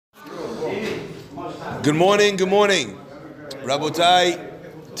Good morning, good morning.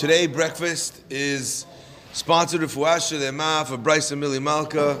 Rabotai, today breakfast is sponsored with Fuasha Lema for Bryce and Millie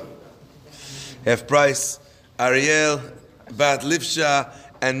Malka, half price, Ariel, Bat Livsha,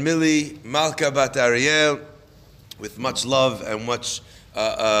 and Millie Malka Bat Ariel, with much love and much,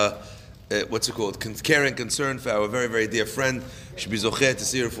 care and concern for our very, very dear friend. Should be zocher to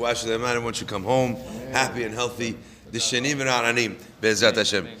see her Fuasha Lema, and everyone should come home happy and healthy. Dishenim and Aranim, Be'ezrat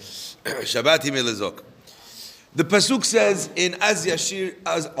Hashem. Shabbat Himel. The pasuk says in Az Yashir,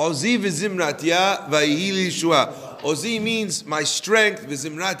 Ozi v'zimratya v'yihi lishua. Ozi means my strength,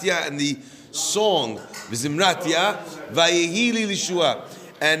 v'zimratya, and the song, v'zimratya v'yihi lishua.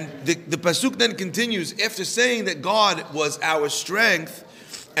 And the pasuk then continues, after saying that God was our strength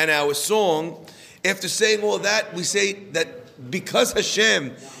and our song, after saying all that, we say that because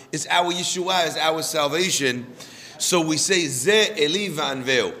Hashem is our Yeshua, is our salvation, so we say Ze Eli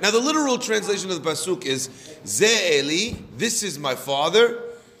va'anveu. Now the literal translation of the pasuk is Ze Eli, this is my Father,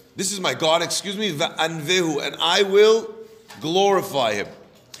 this is my God, va'anvehu, and I will glorify Him.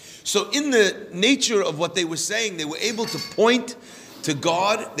 So in the nature of what they were saying, they were able to point to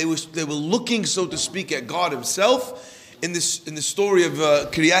God. They were looking, so to speak, at God Himself. In the story of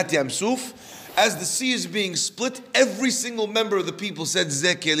Kriyat Yamsuf, as the sea is being split, every single member of the people said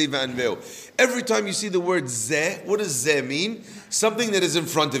Ze Eli va'anveu. Every time you see the word Ze, what does Ze mean? Something that is in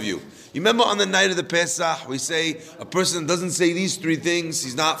front of you. You remember on the night of the Pesach, we say a person doesn't say these three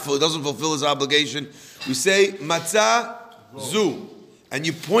things, doesn't fulfill his obligation. We say Matzah Zu, and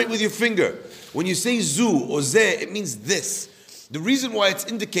you point with your finger. When you say Zu or Ze, it means this. The reason why it's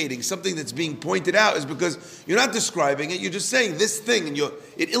indicating something that's being pointed out is because you're not describing it, you're just saying this thing, and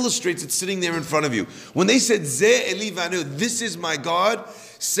it illustrates it's sitting there in front of you. When they said Ze Eli va'anveu, this is my God,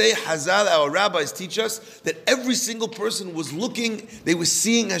 say Hazal, our rabbis teach us that every single person was looking, they were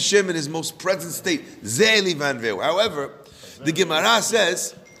seeing Hashem in His most present state. Ze Eli va'anveu. However, the Gemara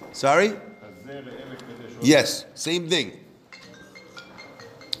says, sorry? Yes, same thing.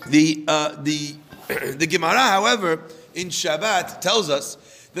 The Gemara, however, in Shabbat tells us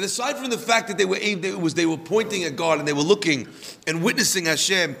that aside from the fact that they were pointing at God and they were looking and witnessing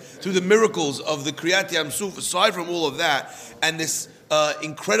Hashem through the miracles of the Kriyat Yamsuf, aside from all of that, and this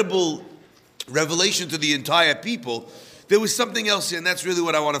incredible revelation to the entire people, there was something else here, and that's really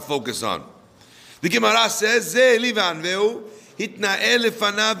what I want to focus on. The Gemara says, Ze Eli va'anveu hitna'eh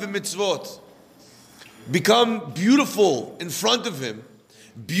lefanav b'mitzvot. Become beautiful in front of Him.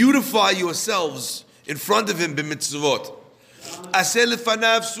 Beautify yourselves in front of Him b'mitzvot. Aseh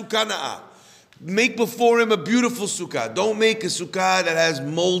lefanav sukkah na'ah. Make before Him a beautiful sukkah. Don't make a sukkah that has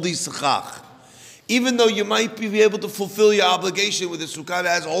moldy sechach. Even though you might be able to fulfill your obligation with a sukkah that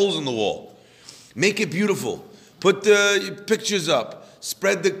has holes in the wall. Make it beautiful. Put the pictures up.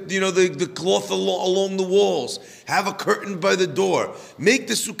 Spread the cloth along the walls. Have a curtain by the door. Make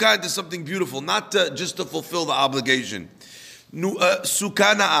the sukkah into something beautiful, not just to fulfill the obligation.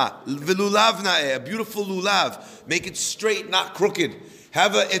 Sukkah na'ah, v'lulav na'eh, a beautiful lulav. Make it straight, not crooked.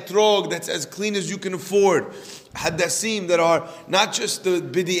 Have a etrog that's as clean as you can afford. Hadassim that are not just the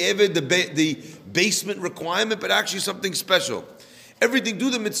b'di'evid, the basement requirement, but actually something special. Everything, do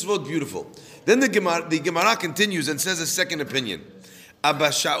the mitzvot beautiful. Then the Gemara continues and says a second opinion. Abba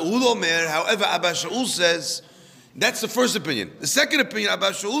Shaul Omer, however, Abba Shaul says, that's the first opinion. The second opinion Abba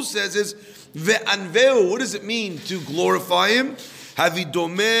Shaul says is, Ve'anveu, what does it mean to glorify Him?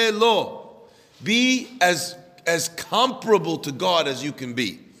 Havidomeh lo. Be as comparable to God as you can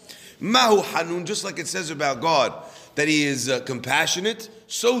be. Mahu hanun, just like it says about God, that He is compassionate,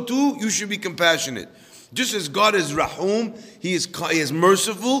 so too you should be compassionate. Just as God is rahum, He is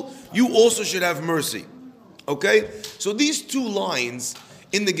merciful, you also should have mercy. Okay? So these two lines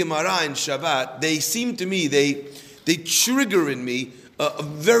in the Gemara in Shabbat, they seem to me, they trigger in me a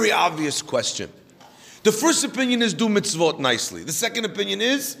very obvious question. The first opinion is do mitzvot nicely. The second opinion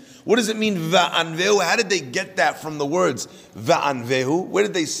is, what does it mean va'anvehu? How did they get that from the words va'anvehu? Where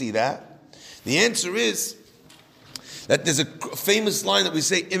did they see that? The answer is that there's a famous line that we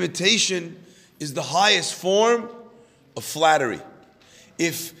say, imitation is the highest form of flattery.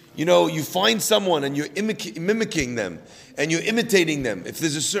 If you find someone and you're mimicking them and you're imitating them. If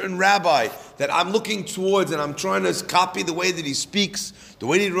there's a certain rabbi that I'm looking towards and I'm trying to copy the way that he speaks, the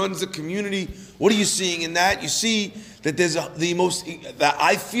way he runs the community, what are you seeing in that? You see that there's that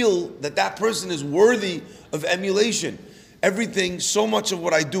I feel that person is worthy of emulation. Everything, so much of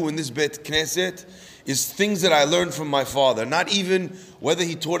what I do in this Beit Knesset is things that I learned from my father. Not even whether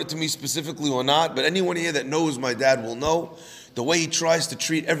he taught it to me specifically or not, but anyone here that knows my dad will know. The way he tries to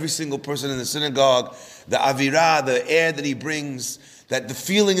treat every single person in the synagogue, the avirah, the air that he brings, That the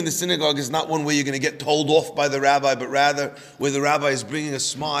feeling in the synagogue is not one where you're going to get told off by the rabbi, but rather where the rabbi is bringing a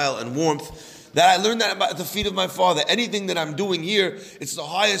smile and warmth. That I learned that at the feet of my father. Anything that I'm doing here, it's the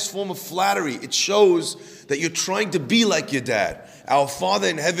highest form of flattery. It shows that you're trying to be like your dad. Our Father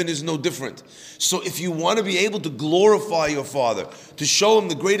in heaven is no different. So if you want to be able to glorify your father, to show him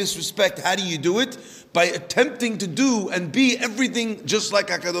the greatest respect, how do you do it? By attempting to do and be everything just like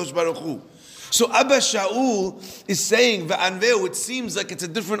HaKadosh Baruch Hu. So Abba Shaul is saying, V'anveu, it seems like it's a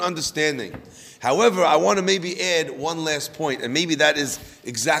different understanding. However, I want to maybe add one last point, and maybe that is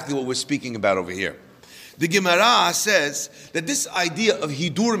exactly what we're speaking about over here. The Gemara says that this idea of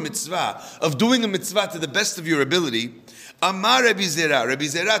hidur mitzvah, of doing a mitzvah to the best of your ability, Amar Rabbi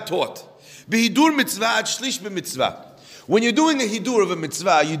Zera taught, Behidur mitzvah ad shlish b'mitzvah. When you're doing a hidur of a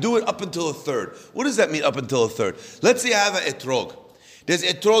mitzvah, you do it up until a third. What does that mean, up until a third? Let's say I have an etrog. There's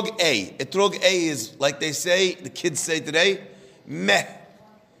etrog A. Etrog A is, like they say, the kids say today, meh.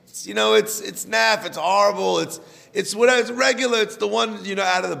 It's naff, it's horrible, it's whatever, it's regular, it's the one,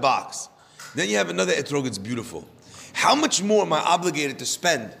 out of the box. Then you have another etrog, it's beautiful. How much more am I obligated to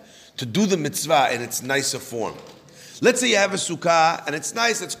spend to do the mitzvah in its nicer form? Let's say you have a sukkah, and it's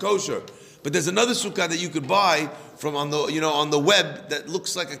nice, it's kosher, but there's another sukkah that you could buy from on the web that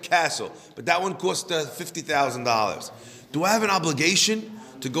looks like a castle, but that one costs $50,000. Do I have an obligation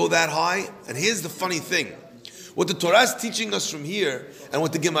to go that high? And here's the funny thing. What the Torah is teaching us from here, and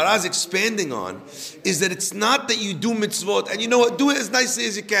what the Gemara is expanding on, is that it's not that you do mitzvot, and do it as nicely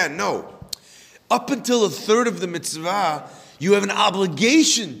as you can. No. Up until a third of the mitzvah, you have an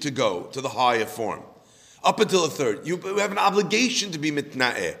obligation to go to the higher form. Up until a third. You have an obligation to be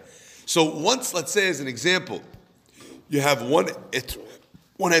mitna'eh. So once, let's say as an example, you have one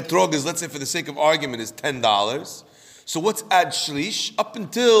etrog is, let's say for the sake of argument, is $10. So what's ad shlish? Up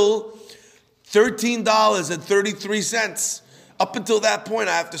until $13.33. Up until that point,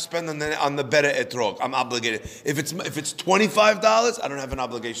 I have to spend on the better etrog. I'm obligated. If it's $25, I don't have an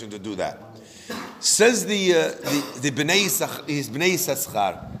obligation to do that. Says the Bnei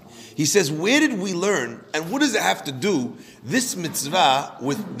Yisachar. He says, where did we learn, and what does it have to do, this mitzvah,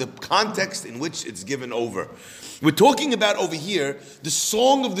 with the context in which it's given over? We're talking about over here the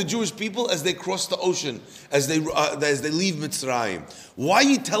song of the Jewish people as they cross the ocean, as they leave Mitzrayim. Why are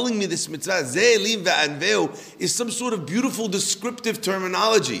you telling me this mitzvah? Zeh elim ve'anveu is some sort of beautiful descriptive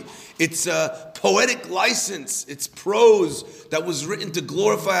terminology. It's a poetic license. It's prose that was written to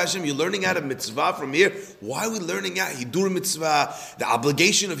glorify Hashem. You're learning out of mitzvah from here. Why are we learning out hidur mitzvah? The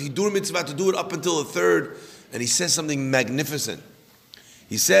obligation of hidur mitzvah to do it up until a third. And he says something magnificent.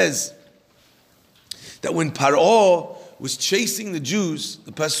 He says that when Paro was chasing the Jews,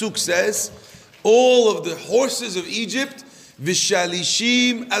 the Pasuk says, all of the horses of Egypt,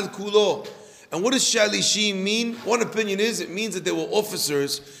 Vishalishim al kulo. And what does Shalishim mean? One opinion is it means that there were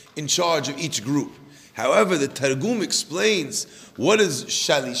officers in charge of each group. However, the Targum explains what is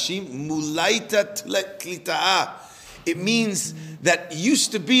Shalishim, Mulaita Tlita'a. It means that it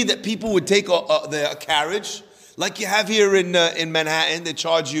used to be that people would take a carriage, like you have here in Manhattan. They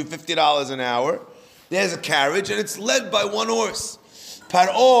charge you $50 an hour. There's a carriage, and it's led by one horse.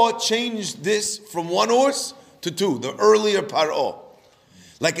 Paro changed this from one horse to two, the earlier Paro.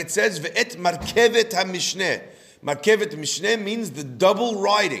 Like it says, Ve'et markevet ha-mishneh. Markevet mishneh means the double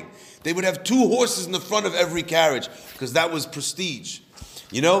riding. They would have two horses in the front of every carriage, because that was prestige.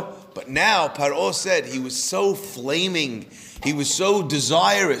 But now Paro said he was so flaming, he was so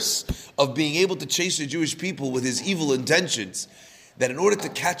desirous of being able to chase the Jewish people with his evil intentions, that in order to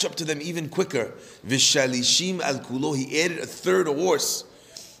catch up to them even quicker, Vishalishim al kulo, he added a third horse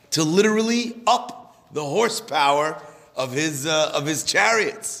to literally up the horsepower of his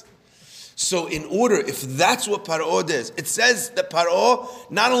chariots. So if that's what Paro does, it says that Paro,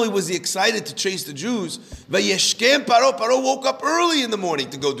 not only was he excited to chase the Jews, but Paro woke up early in the morning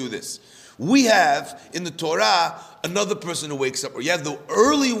to go do this. We have in the Torah another person who wakes up. Or you have the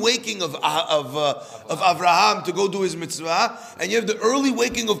early waking of Avraham to go do his mitzvah, and you have the early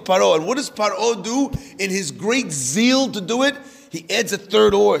waking of Paro. And what does Paro do in his great zeal to do it? He adds a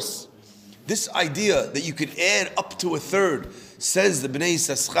third horse. This idea that you could add up to a third, says the Bnei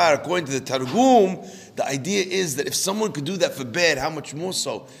Yisachar, according to the Targum, the idea is that if someone could do that for bad, how much more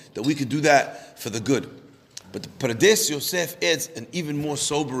so that we could do that for the good. But the Pardes Yosef adds an even more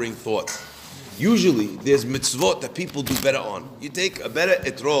sobering thought. Usually, there's mitzvot that people do better on. You take a better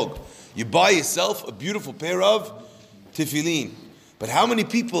etrog. You buy yourself a beautiful pair of tefillin. But how many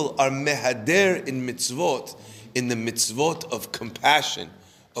people are mehader in the mitzvot of compassion,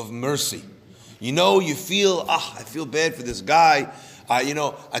 of mercy? You feel, I feel bad for this guy.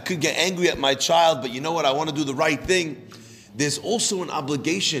 I could get angry at my child, but you know what? I want to do the right thing. there's also an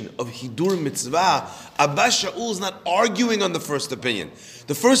obligation of Hidur Mitzvah. Abba Shaul is not arguing on the first opinion.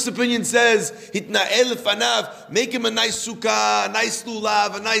 The first opinion says, Hitna'el fanav, make him a nice sukkah, a nice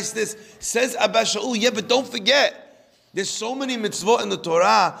lulav, a nice this. Says Abba Shaul, yeah, but don't forget, there's so many mitzvot in the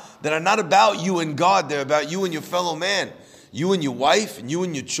Torah that are not about you and God, they're about you and your fellow man. You and your wife, and you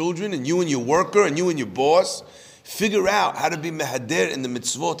and your children, and you and your worker, and you and your boss. Figure out how to be mehader in the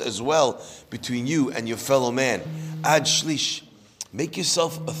mitzvot as well between you and your fellow man. Ad shlish. Make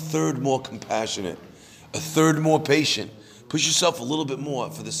yourself a third more compassionate, a third more patient. Push yourself a little bit more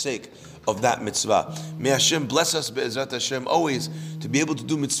for the sake of that mitzvah. May Hashem bless us, be'ezrat Hashem, always to be able to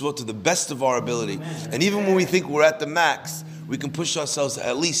do mitzvot to the best of our ability. And even when we think we're at the max, we can push ourselves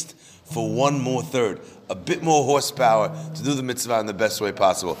at least for one more third, a bit more horsepower to do the mitzvah in the best way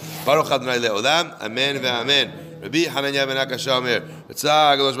possible. Baruch Adonai le'olam, amen ve'amen. Rabbi Hananya ben Akasha omer,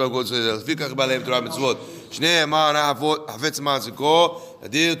 Ritzah HaKadosh Baruch Hu tzedek, לפיכך בא להם תורה מצוות. שניהם אמר חפץ למען צדקו,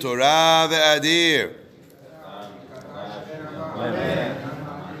 אדיר תורה ואדיר.